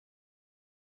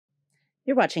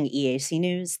You're watching EAC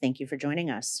News. Thank you for joining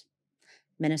us.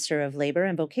 Minister of Labor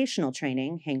and Vocational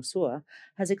Training, Heng Suo,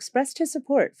 has expressed his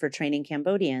support for training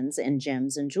Cambodians in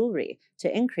gems and jewelry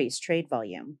to increase trade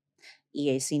volume.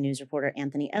 EAC News reporter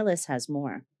Anthony Ellis has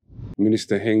more.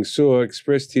 Minister Heng Suo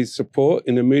expressed his support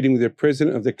in a meeting with the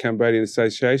President of the Cambodian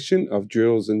Association of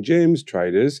Jewels and Gems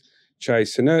Traders, Che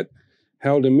Sanet,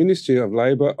 held in Ministry of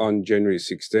Labor on January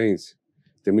 16th.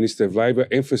 The Minister of Labor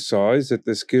emphasised that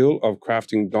the skill of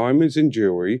crafting diamonds and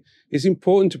jewellery is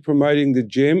important to promoting the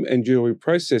gem and jewellery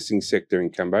processing sector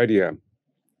in Cambodia.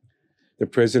 The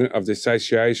President of the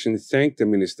Association thanked the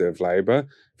Minister of Labor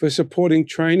for supporting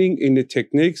training in the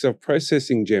techniques of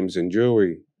processing gems and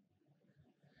jewellery.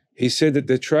 He said that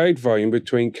the trade volume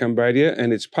between Cambodia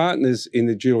and its partners in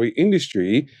the jewellery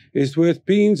industry is worth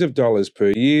billions of dollars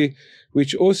per year,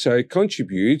 which also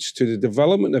contributes to the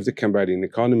development of the Cambodian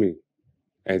economy.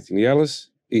 Anthony Ellis,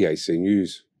 EAC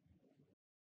News.